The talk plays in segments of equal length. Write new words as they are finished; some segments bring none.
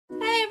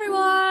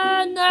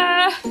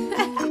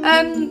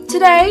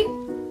Today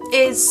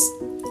is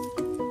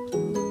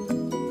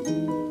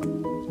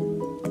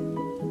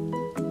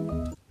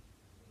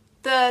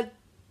the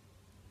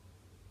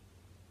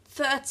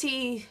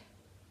 30th,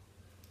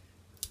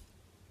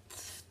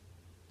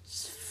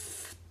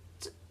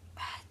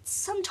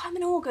 sometime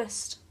in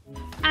August,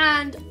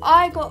 and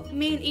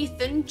me and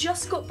Ethan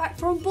just got back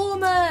from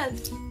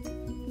Bournemouth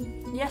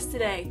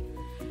yesterday,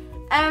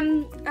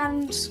 and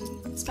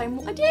explain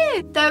what I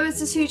did. There was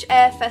this huge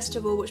air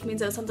festival, which means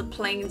there was tons of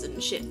planes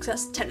and shit, because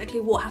that's technically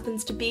what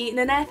happens to be in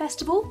an air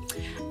festival.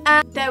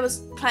 And there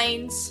was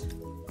planes.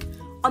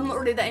 I'm not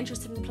really that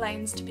interested in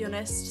planes, to be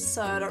honest,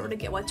 so I don't really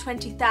get why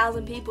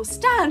 20,000 people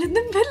stand in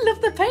the middle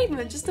of the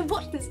pavement just to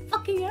watch this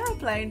fucking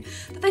aeroplane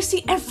that they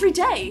see every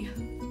day.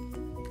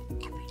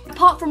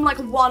 Apart from like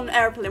one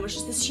aeroplane, which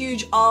is this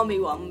huge army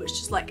one, which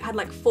just like had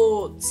like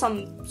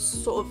some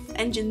sort of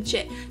engine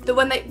shit, that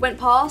when they went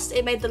past,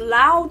 it made the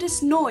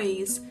loudest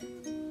noise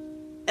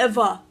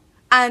ever,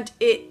 and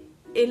it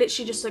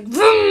literally just like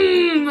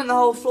vroom, and the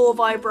whole floor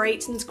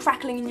vibrates and it's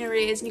crackling in your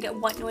ears and you get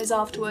white noise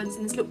afterwards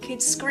and this little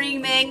kid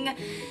screaming.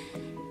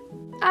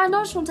 And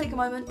I just want to take a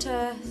moment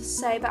to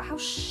say about how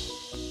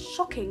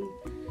shocking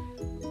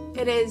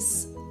it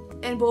is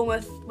in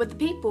Bournemouth with the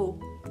people.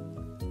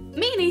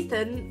 Me and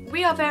Ethan,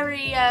 we are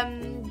very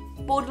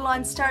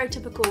borderline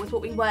stereotypical with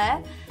what we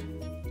wear.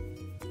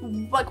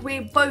 Like, we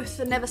both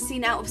are never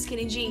seen out of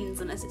skinny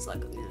jeans unless it's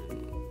like, you know,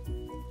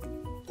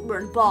 we're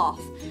in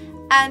Bath.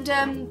 And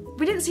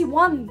we didn't see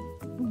one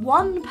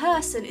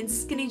person in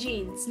skinny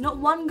jeans. Not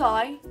one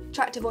guy,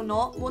 attractive or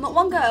not, well, not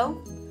one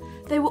girl.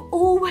 They were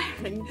all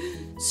wearing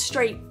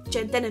straight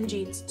denim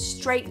jeans.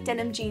 Straight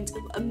denim jeans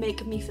are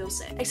making me feel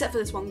sick. Except for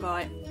this one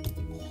guy.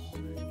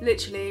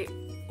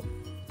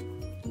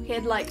 He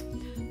had like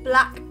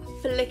black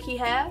flicky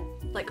hair,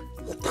 like,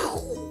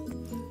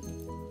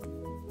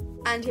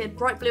 and he had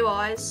bright blue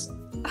eyes.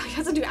 I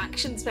have to do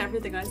actions for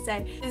everything I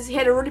say. He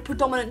had a really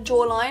predominant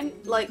jawline,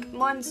 like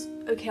mine's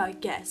okay, I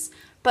guess,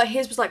 but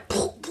his was like,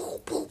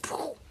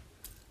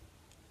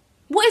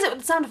 what is it with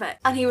the sound effect?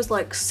 And he was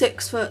like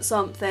 6 foot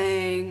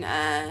something,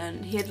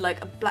 and he had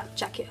like a black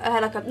jacket. He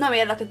had like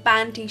a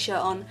band t-shirt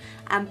on,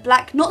 and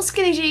black, not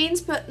skinny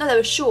jeans, but no, they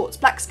were shorts,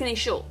 black skinny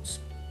shorts,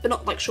 but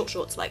not like short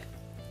shorts, like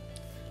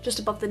just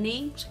above the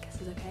knee, which I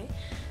guess is okay.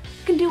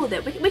 We can deal with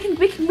it. We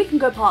can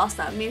go past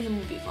that. Me and him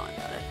will be fine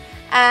about it.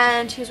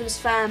 And he was with his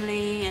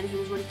family, and he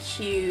was really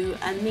cute.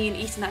 And me and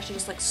Ethan actually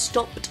just like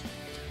stopped,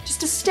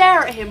 just to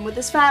stare at him with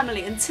his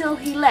family until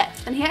he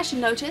left. And he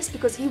actually noticed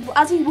because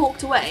as he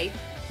walked away,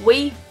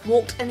 we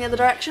walked in the other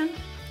direction.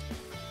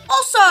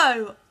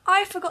 Also,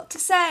 I forgot to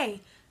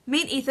say,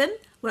 me and Ethan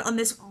went on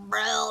this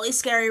really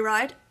scary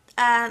ride,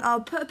 and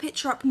I'll put a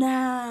picture up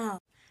now.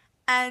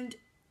 And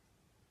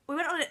we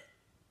went on it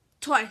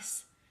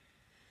twice,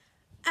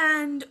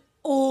 and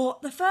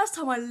the first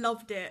time I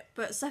loved it,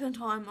 but the second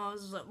time I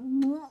was like,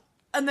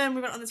 and then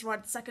we went on this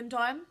ride the second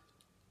time,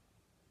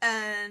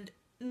 and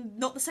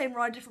not the same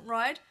ride, different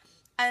ride,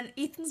 and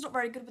Ethan's not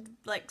very good with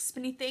like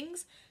spinny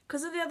things,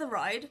 because of the other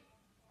ride,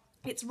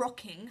 it's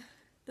rocking.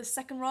 The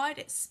second ride,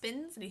 it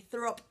spins, and he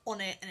threw up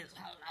on it, and it was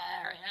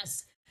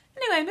hilarious.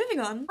 Anyway, moving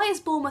on. Why is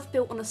Bournemouth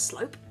built on a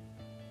slope?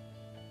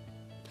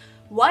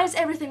 Why is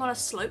everything on a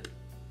slope?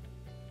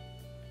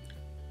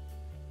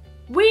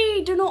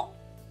 We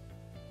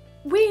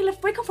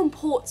come from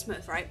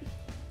Portsmouth, right?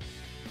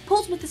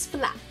 Portsmouth is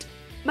flat,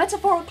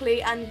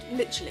 metaphorically and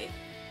literally,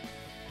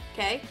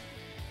 okay?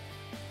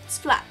 It's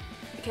flat,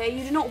 okay?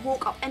 You do not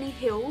walk up any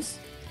hills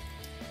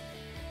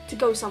to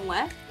go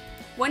somewhere.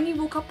 When you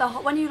walk up the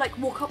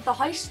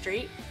high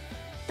street,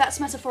 that's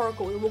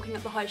metaphorical. You're walking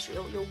up the high street,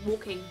 or you're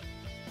walking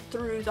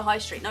through the high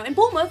street. Now in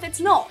Bournemouth, it's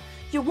not.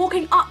 You're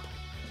walking up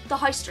the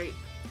high street.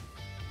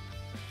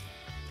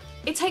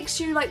 It takes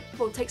you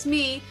it takes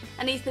me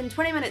and Ethan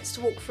 20 minutes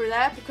to walk through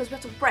there because we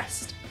have to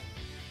rest.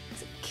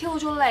 It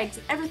kills your legs,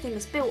 and everything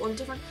is built on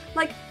different,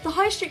 like the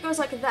high street goes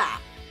like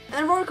that, and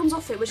then the road comes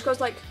off it which goes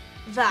like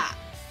that,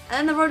 and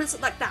then the road is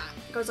like that,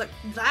 it goes like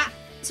that.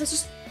 So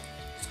it's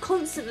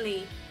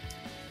constantly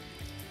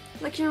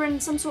like you're in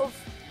some sort of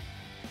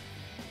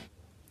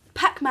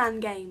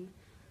Pac-Man game.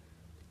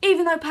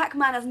 Even though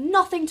Pac-Man has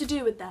nothing to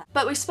do with that.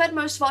 But we spent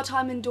most of our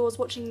time indoors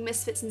watching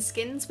Misfits and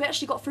Skins. We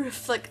actually got through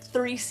like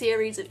 3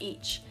 series of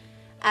each.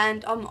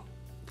 And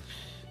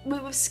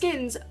with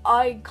Skins,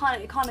 I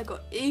kind of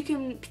got, you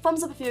can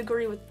thumbs up if you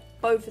agree with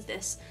both of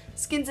this.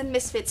 Skins and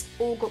Misfits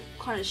all got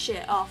kind of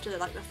shit after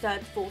like the 3rd,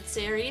 4th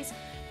series,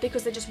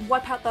 because they just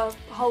wipe out the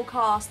whole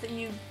cast that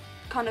you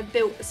kind of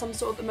built some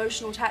sort of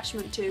emotional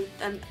attachment to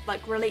and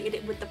like related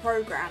it with the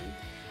program.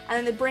 And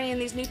then they bring in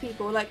these new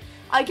people. Like,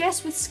 I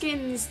guess with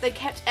Skins, they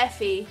kept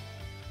Effie,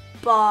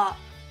 but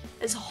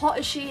as hot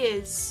as she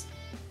is,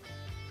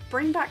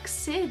 bring back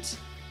Sid.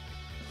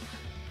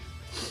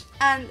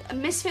 And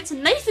Misfits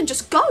and Nathan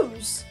just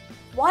goes.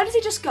 Why does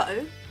he just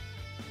go?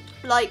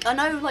 Like, I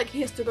know like he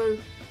has to go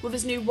with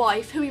his new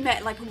wife, who he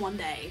met like in one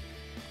day,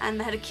 and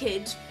they had a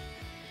kid.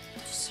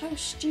 So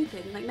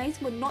stupid. Like,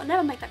 Nathan would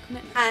never make that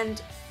commitment.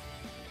 And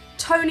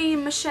Tony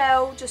and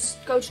Michelle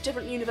just go to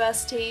different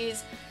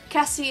universities.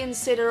 Cassie and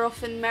Sid are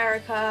off in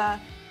America.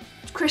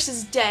 Chris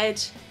is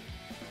dead.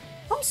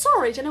 I'm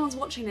sorry if anyone's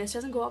watching this, he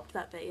hasn't got up to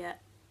that bit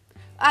yet.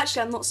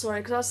 Actually, I'm not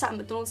sorry, because I was sat at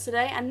McDonald's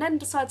today and then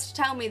decided to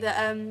tell me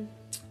that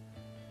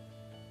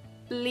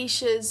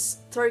Alicia's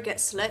throat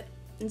gets slit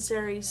in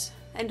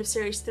end of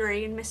series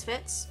 3 in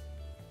Misfits.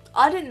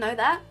 I didn't know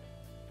that.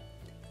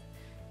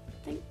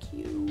 Thank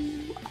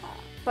you.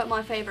 But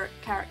my favourite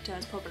character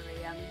is probably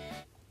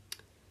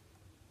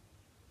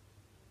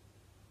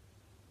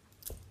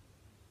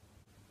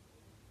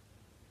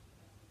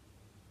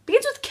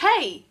begins with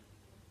K.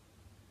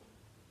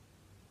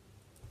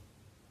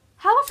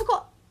 How have I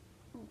forgot?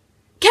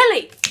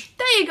 Kelly!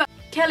 There you go!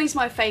 Kelly's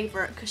my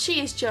favourite because she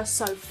is just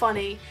so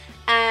funny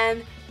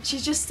and she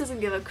just doesn't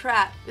give a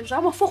crap. It's like,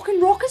 I'm a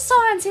fucking rocket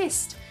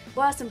scientist!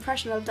 Worst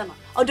impression I've done.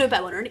 I'll do a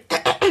better one, ready?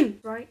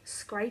 Right,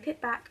 scrape it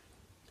back.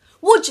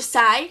 What'd you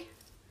say?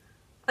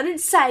 I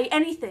didn't say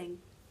anything.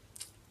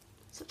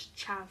 Such a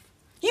chav.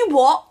 You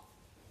what?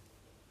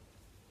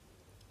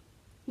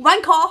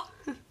 Wanker!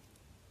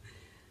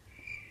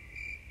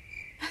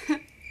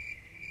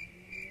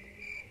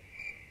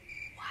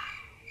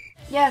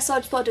 Yeah, so I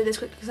just thought I'd do this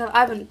quick because I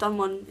haven't done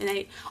one in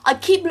 8. I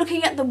keep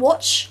looking at the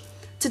watch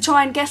to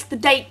try and guess the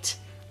date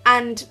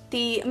and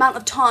the amount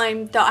of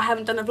time that I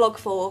haven't done a vlog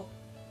for.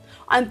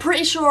 I'm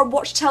pretty sure a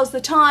watch tells the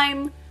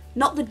time,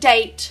 not the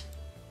date,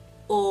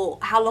 or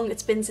how long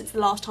it's been since the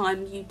last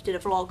time you did a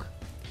vlog.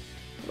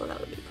 Well,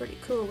 that would be pretty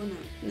cool, wouldn't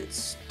it? And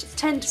it's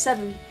 10 to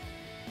 7.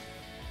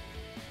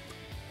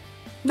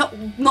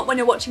 Not when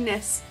you're watching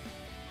this,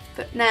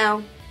 but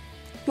now.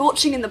 You're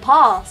watching in the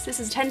past.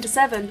 This is 10 to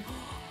 7.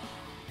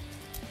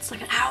 It's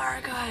like an hour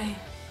ago.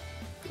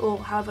 Or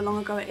however long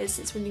ago it is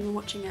since when you were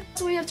watching it.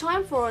 That's all we have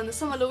time for on the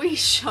Summer Louise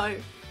show.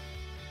 It's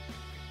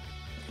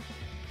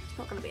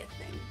not going to be a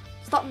thing.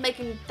 Stop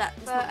making that.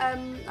 But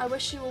I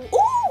wish you all.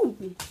 Ooh!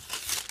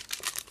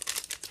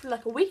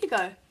 Like a week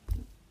ago.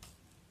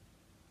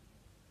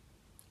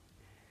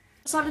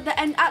 Decided that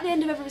at the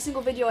end of every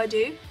single video I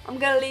do, I'm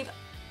going to leave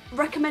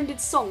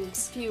recommended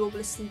songs for you all to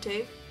listen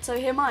to. So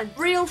here are mine.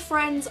 Real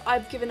Friends,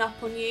 I've Given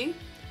Up On You.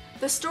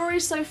 The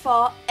Stories So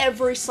Far,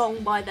 every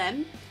song by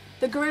them.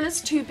 The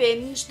Gorillaz To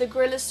Binge, The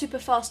Gorillaz Super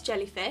Fast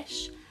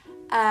Jellyfish.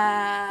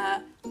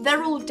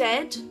 They're All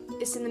Dead,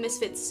 it's in the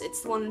Misfits,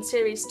 it's the one in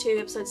series 2,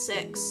 episode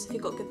 6, Who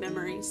Got Good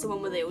Memories, the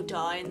one where they all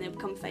die and they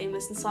become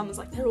famous and Simon's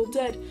like, they're all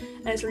dead,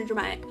 and it's really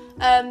dramatic.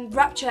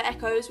 Rapture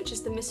Echoes, which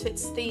is the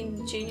Misfits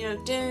theme tune, you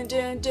know, dun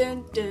dun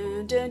dun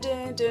dun dun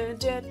dun dun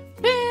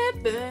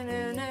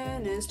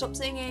dun, stop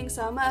singing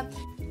summer.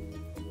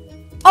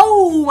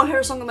 Oh, my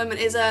favourite song at the moment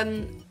is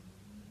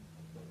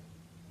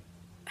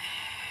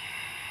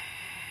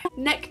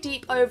Neck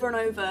Deep Over and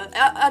Over.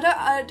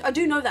 I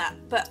do know that,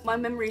 but my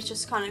memory's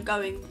just kind of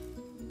going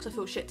because I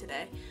feel shit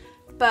today.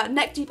 But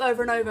Neck Deep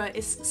Over and Over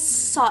is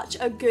such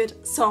a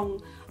good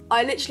song.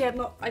 I literally have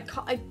not.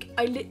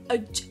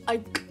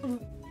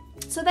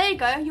 So there you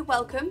go. You're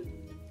welcome.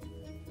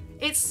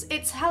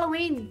 It's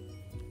Halloween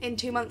in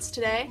 2 months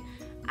today,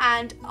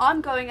 and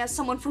I'm going as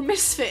someone from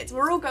Misfits.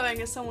 We're all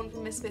going as someone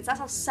from Misfits. That's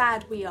how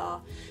sad we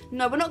are.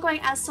 No, we're not going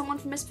as someone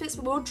from Misfits,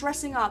 but we're all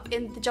dressing up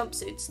in the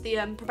jumpsuits, the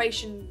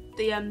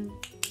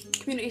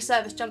community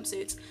service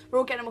jumpsuits. We're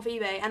all getting them off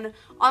eBay, and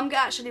I'm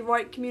gonna actually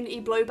write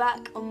community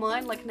blowback on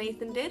mine like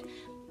Nathan did.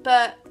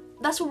 But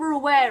that's what we're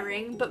all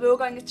wearing, but we're all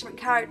going as different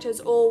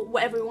characters or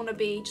whatever we want to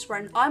be, just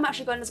wearing. I'm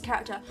actually going as a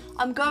character.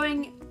 I'm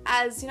going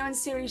as, you know, in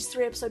series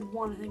 3 episode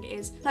 1, I think it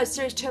is. No,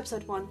 series 2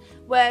 episode 1,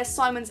 where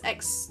Simon's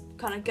ex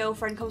kind of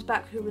girlfriend comes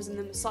back, who was in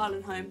the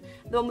asylum home.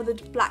 The one with the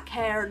black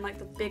hair and like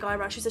the big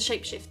eyebrows. She's a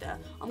shapeshifter.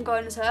 I'm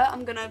going as her.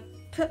 I'm gonna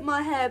put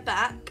my hair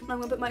back and I'm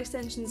gonna put my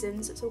extensions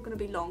in, so it's all gonna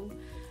be long.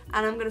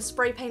 And I'm gonna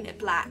spray paint it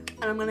black,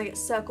 and I'm gonna get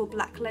circle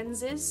black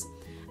lenses.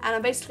 And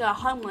I'm basically gonna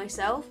hung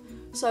myself.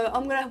 So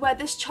I'm gonna wear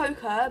this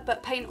choker,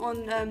 but paint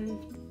on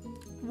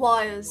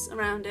wires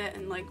around it,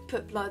 and like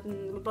put blood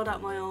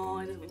out my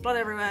eye. There's gonna be blood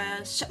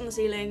everywhere, shit on the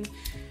ceiling.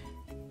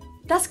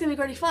 That's gonna be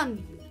really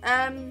fun.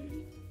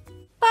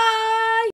 Bye.